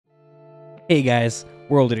Hey guys,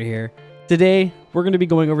 WRLD EATR here. Today, we're going to be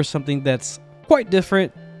going over something that's quite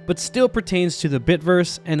different, but still pertains to the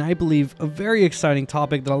Bitverse, and I believe a very exciting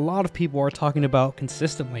topic that a lot of people are talking about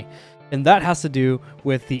consistently, and that has to do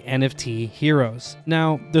with the NFT heroes.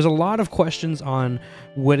 Now, there's a lot of questions on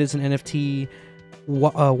what is an NFT,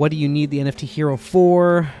 what do you need the NFT hero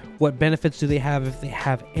for, what benefits do they have if they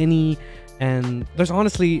have any, and there's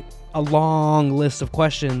honestly a long list of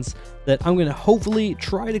questions that I'm going to hopefully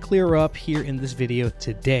try to clear up here in this video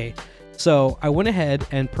today. So I went ahead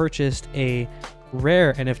and purchased a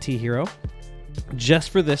rare NFT hero just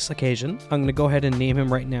for this occasion. I'm going to go ahead and name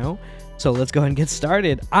him right now. So let's go ahead and get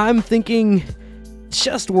started. I'm thinking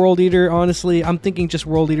just WRLD EATR, honestly. I'm thinking just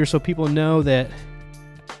WRLD EATR so people know that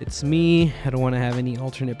it's me. I don't want to have any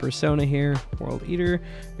alternate persona here. WRLD EATR.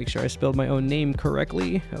 Make sure I spelled my own name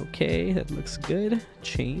correctly. Okay, that looks good.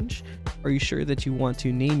 Change. Are you sure that you want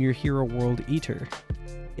to name your hero WRLD EATR?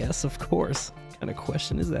 Yes, of course. What kind of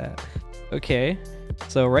question is that? Okay,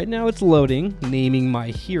 so right now it's loading, naming my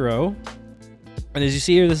hero. And as you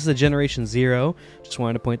see here, this is a Generation 0. Just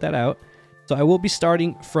wanted to point that out. So I will be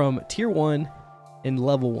starting from Tier 1 and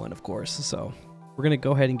Level 1, of course. So we're going to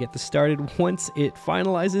go ahead and get this started. Once it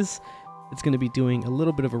finalizes, it's going to be doing a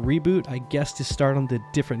little bit of a reboot, I guess, to start on the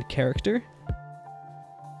different character.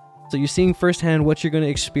 So you're seeing firsthand what you're going to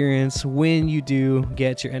experience when you do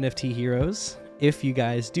get your NFT heroes, if you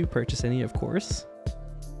guys do purchase any, of course.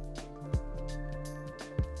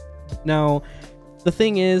 Now, the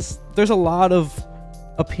thing is, there's a lot of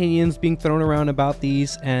opinions being thrown around about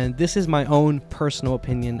these, and this is my own personal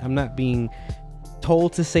opinion. I'm not being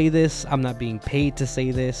told to say this, I'm not being paid to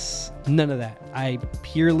say this, none of that. I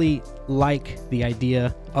purely like the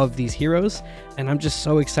idea of these heroes, and I'm just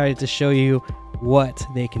so excited to show you what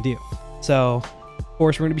they can do. So, of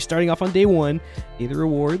course, we're going to be starting off on day 1. Need the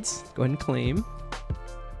rewards. Go ahead and claim.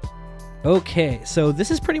 Okay, so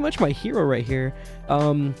this is pretty much my hero right here.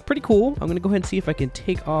 Pretty cool. I'm going to go ahead and see if I can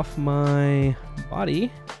take off my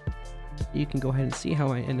body. You can go ahead and see how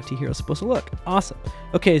my NFT hero is supposed to look. Awesome.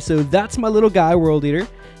 Okay, so that's my little guy, WRLD EATR.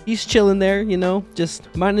 He's chilling there, you know,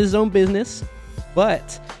 just minding his own business.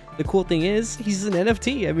 But the cool thing is, he's an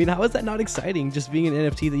NFT. I mean, how is that not exciting? Just being an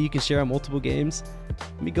NFT that you can share on multiple games.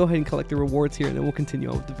 Let me go ahead and collect the rewards here, and then we'll continue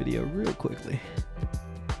on with the video real quickly.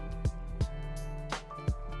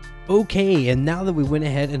 Okay, and now that we went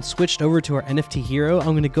ahead and switched over to our NFT hero,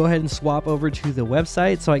 I'm going to go ahead and swap over to the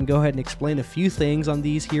website so I can go ahead and explain a few things on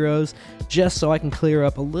these heroes, just so I can clear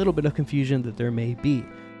up a little bit of confusion that there may be.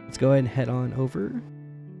 Let's go ahead and head on over.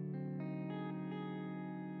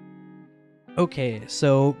 Okay,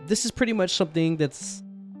 so this is pretty much something that's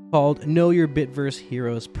called Know Your Bitverse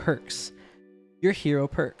Heroes Perks. Your hero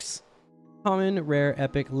perks. Common, rare,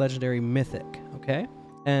 epic, legendary, mythic, okay?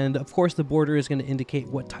 And of course the border is going to indicate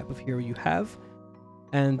what type of hero you have,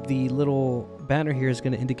 and the little banner here is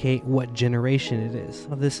going to indicate what generation it is.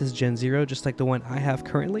 Well, this is Gen 0, just like the one I have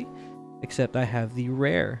currently, except I have the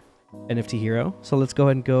rare NFT hero. So let's go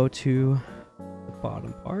ahead and go to the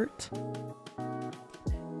bottom part.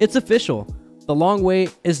 It's official. The long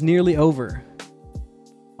wait is nearly over.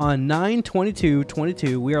 On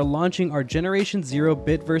 9/22/22, we are launching our Generation 0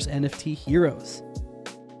 Bitverse NFT heroes.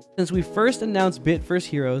 Since we first announced Bitverse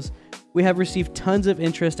Heroes, we have received tons of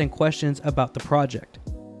interest and questions about the project.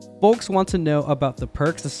 Folks want to know about the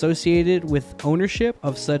perks associated with ownership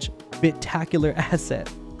of such bit-tacular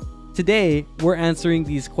asset. Today, we're answering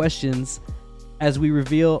these questions as we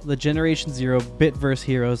reveal the Generation 0 Bitverse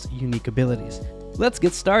Heroes' unique abilities. Let's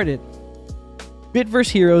get started. Bitverse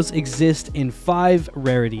Heroes exist in 5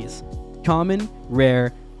 rarities: common,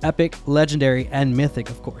 rare, epic, legendary, and mythic,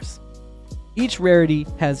 of course. Each rarity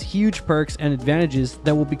has huge perks and advantages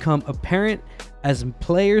that will become apparent as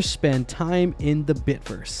players spend time in the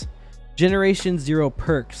Bitverse. Generation 0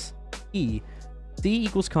 perks: E. C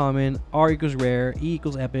equals common, R equals rare, E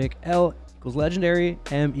equals epic, L equals legendary,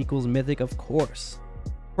 M equals mythic, of course.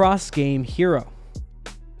 Cross-game hero.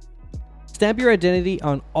 Stamp your identity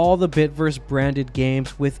on all the Bitverse branded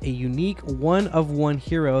games with a unique one-of-one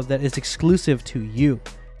hero that is exclusive to you.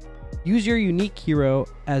 Use your unique hero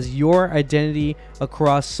as your identity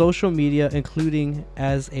across social media, including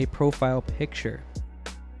as a profile picture.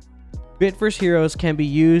 Bitverse heroes can be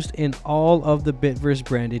used in all of the Bitverse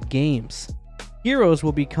branded games. Heroes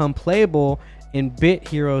will become playable in Bit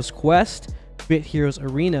Heroes Quest, Bit Heroes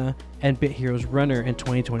Arena, and Bit Heroes Runner in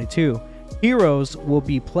 2022. Heroes will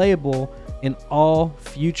be playable in all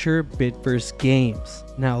future Bitverse games.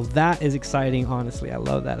 Now that is exciting, honestly. I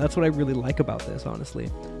love that. That's what I really like about this, honestly.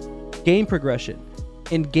 Game progression.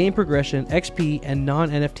 In game progression, XP and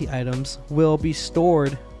non-NFT items will be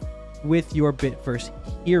stored with your Bitverse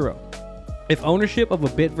hero. If ownership of a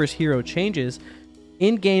Bitverse hero changes,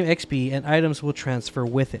 in-game XP and items will transfer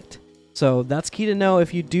with it. So that's key to know.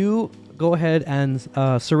 If you do go ahead and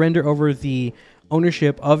surrender over the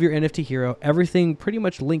ownership of your NFT hero, everything pretty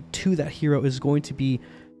much linked to that hero is going to be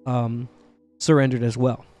surrendered as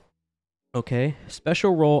well. Okay,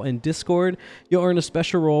 special role in Discord. You'll earn a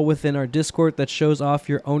special role within our Discord that shows off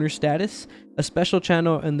your owner status. A special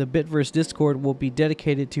channel in the Bitverse Discord will be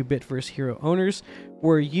dedicated to Bitverse hero owners,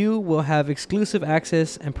 where you will have exclusive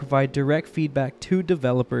access and provide direct feedback to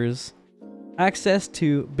developers. Access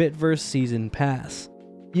to Bitverse Season Pass.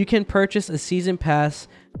 You can purchase a Season Pass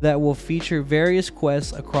that will feature various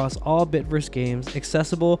quests across all Bitverse games,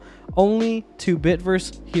 accessible only to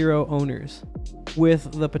Bitverse hero owners,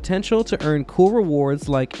 with the potential to earn cool rewards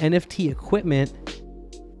like NFT equipment.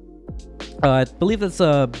 I believe that's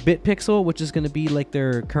a Bitpixel, which is going to be like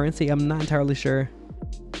their currency. I'm not entirely sure.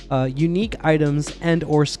 Unique items and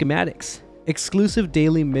or schematics. Exclusive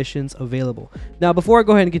daily missions available. Now, before I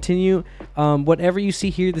go ahead and continue, whatever you see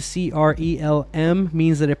here, the CRELM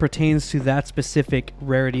means that it pertains to that specific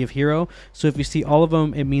rarity of hero. So if you see all of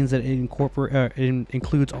them, it means that it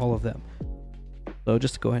includes all of them. So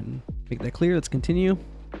just to go ahead and make that clear, let's continue.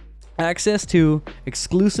 Access to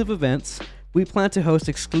exclusive events. We plan to host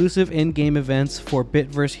exclusive in-game events for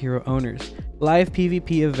Bitverse hero owners. Live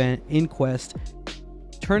PvP event in Quest.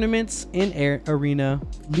 Tournaments in Arena,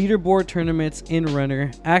 leaderboard tournaments in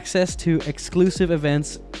Runner, access to exclusive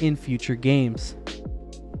events in future games.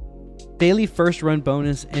 Daily first run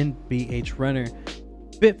bonus in BH Runner.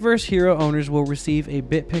 Bitverse hero owners will receive a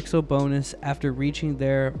Bitpixel bonus after reaching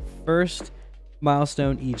their first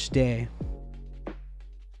milestone each day.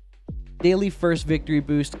 Daily first victory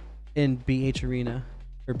boost in BH Arena,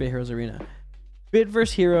 or Bit Heroes Arena.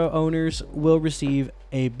 Bitverse hero owners will receive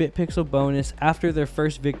a Bitpixel bonus after their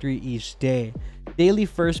first victory each day. Daily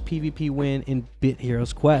first PvP win in Bit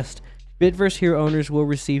Heroes Quest. Bitverse hero owners will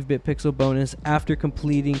receive Bitpixel bonus after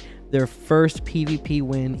completing their first PvP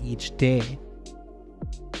win each day.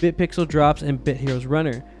 Bitpixel drops in Bit Heroes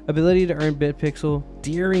Runner. Ability to earn Bitpixel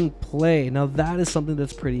during play. Now that is something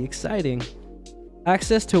that's pretty exciting.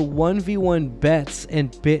 Access to 1v1 bets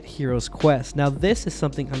in Bit Heroes Quest. Now this is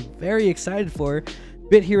something I'm very excited for.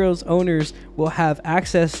 Bit Heroes owners will have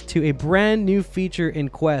access to a brand new feature in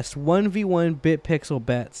Quest, 1v1 Bitpixel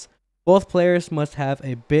bets. Both players must have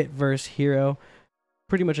a Bitverse hero,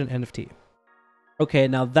 pretty much an NFT. Okay,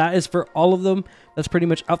 now that is for all of them. That's pretty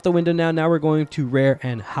much out the window now. Now we're going to rare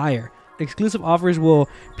and higher. Exclusive offers will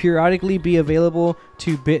periodically be available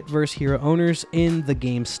to Bitverse hero owners in the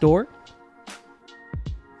game store.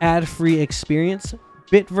 Ad-free experience.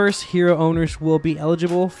 Bitverse hero owners will be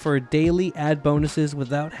eligible for daily ad bonuses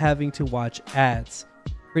without having to watch ads.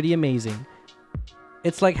 Pretty amazing.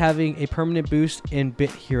 It's like having a permanent boost in Bit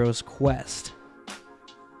Heroes Quest.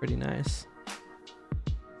 Pretty nice.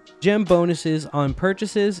 Gem bonuses on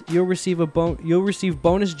purchases. You'll receive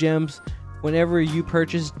bonus gems whenever you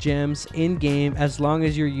purchase gems in game, as long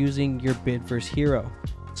as you're using your Bitverse hero.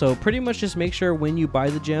 So pretty much just make sure when you buy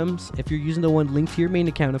the gems, if you're using the one linked to your main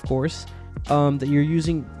account, of course, that you're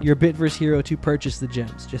using your Bitverse hero to purchase the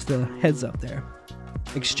gems. Just a heads up there.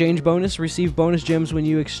 Exchange bonus. Receive bonus gems when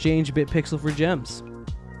you exchange Bitpixel for gems.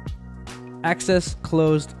 Access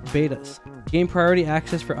closed betas. Gain priority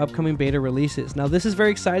access for upcoming beta releases. Now this is very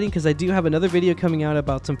exciting because I do have another video coming out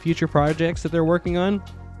about some future projects that they're working on.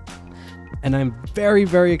 And I'm very,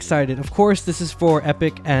 very excited. Of course, this is for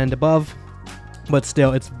Epic and above, but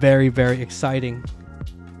still, it's very, very exciting.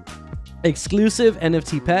 Exclusive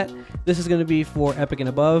NFT pet. This is going to be for Epic and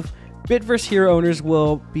above. Bitverse hero owners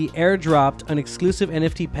will be airdropped an exclusive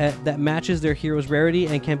NFT pet that matches their hero's rarity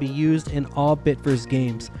and can be used in all Bitverse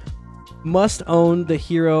games. Must own the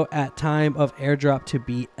hero at time of airdrop to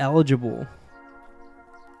be eligible.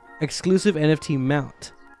 Exclusive NFT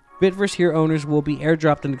mount. Bitverse hero owners will be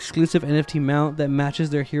airdropped an exclusive NFT mount that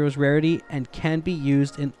matches their hero's rarity and can be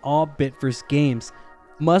used in all Bitverse games.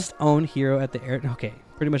 Must own hero at the air. Okay,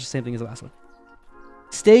 pretty much the same thing as the last one.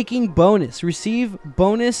 Staking bonus. Receive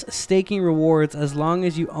bonus staking rewards as long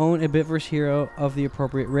as you own a Bitverse hero of the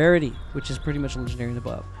appropriate rarity, which is pretty much legendary and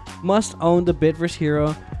above. Must own the Bitverse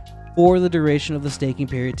hero for the duration of the staking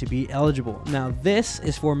period to be eligible. Now this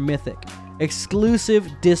is for Mythic. Exclusive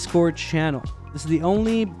Discord channel. This is the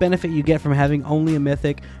only benefit you get from having only a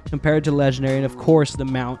Mythic compared to Legendary, and of course the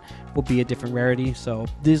mount will be a different rarity, so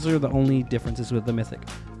these are the only differences with the Mythic.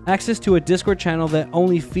 Access to a Discord channel that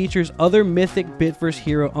only features other Mythic Bitverse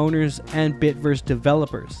hero owners and Bitverse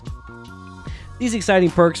developers. These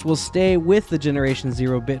exciting perks will stay with the Generation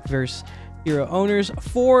 0 Bitverse hero owners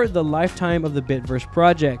for the lifetime of the Bitverse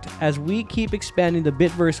project. As we keep expanding the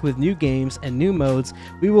Bitverse with new games and new modes,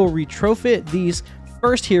 we will retrofit these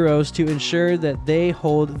first heroes to ensure that they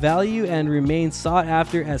hold value and remain sought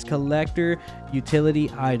after as collector utility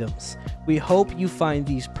items. We hope you find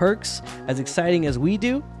these perks as exciting as we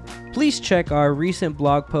do. Please check our recent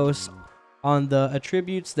blog posts on the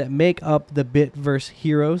attributes that make up the Bitverse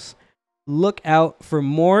heroes. Look out for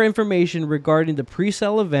more information regarding the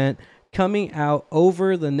pre-sale event coming out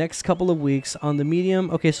over the next couple of weeks on the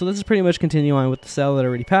Medium. Okay, so this is pretty much continuing on with the sale that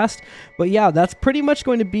already passed. But yeah, that's pretty much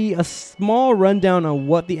going to be a small rundown on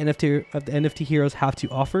what the NFT heroes have to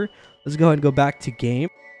offer. Let's go ahead and go back to game.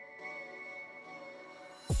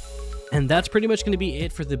 And that's pretty much going to be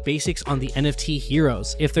it for the basics on the NFT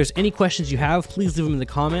heroes. If there's any questions you have, please leave them in the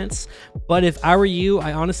comments. But if I were you,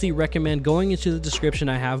 I honestly recommend going into the description.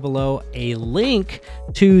 I have below a link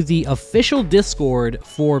to the official Discord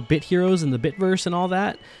for Bit Heroes and the Bitverse and all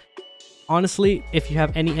that. Honestly, if you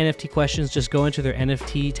have any NFT questions, just go into their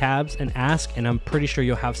NFT tabs and ask, and I'm pretty sure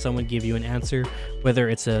you'll have someone give you an answer, whether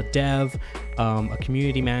it's a dev, a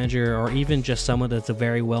community manager, or even just someone that's a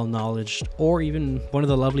very well-knowledged, or even one of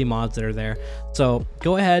the lovely mods that are there. So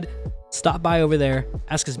go ahead, stop by over there,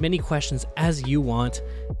 ask as many questions as you want,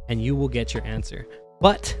 and you will get your answer.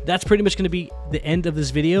 But that's pretty much going to be the end of this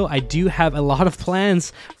video. I do have a lot of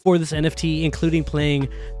plans for this NFT, including playing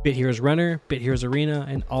Bit Heroes Runner, Bit Heroes Arena,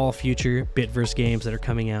 and all future Bitverse games that are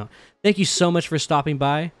coming out. Thank you so much for stopping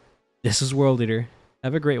by. This is WRLD EATR.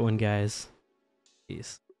 Have a great one, guys.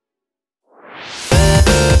 Peace.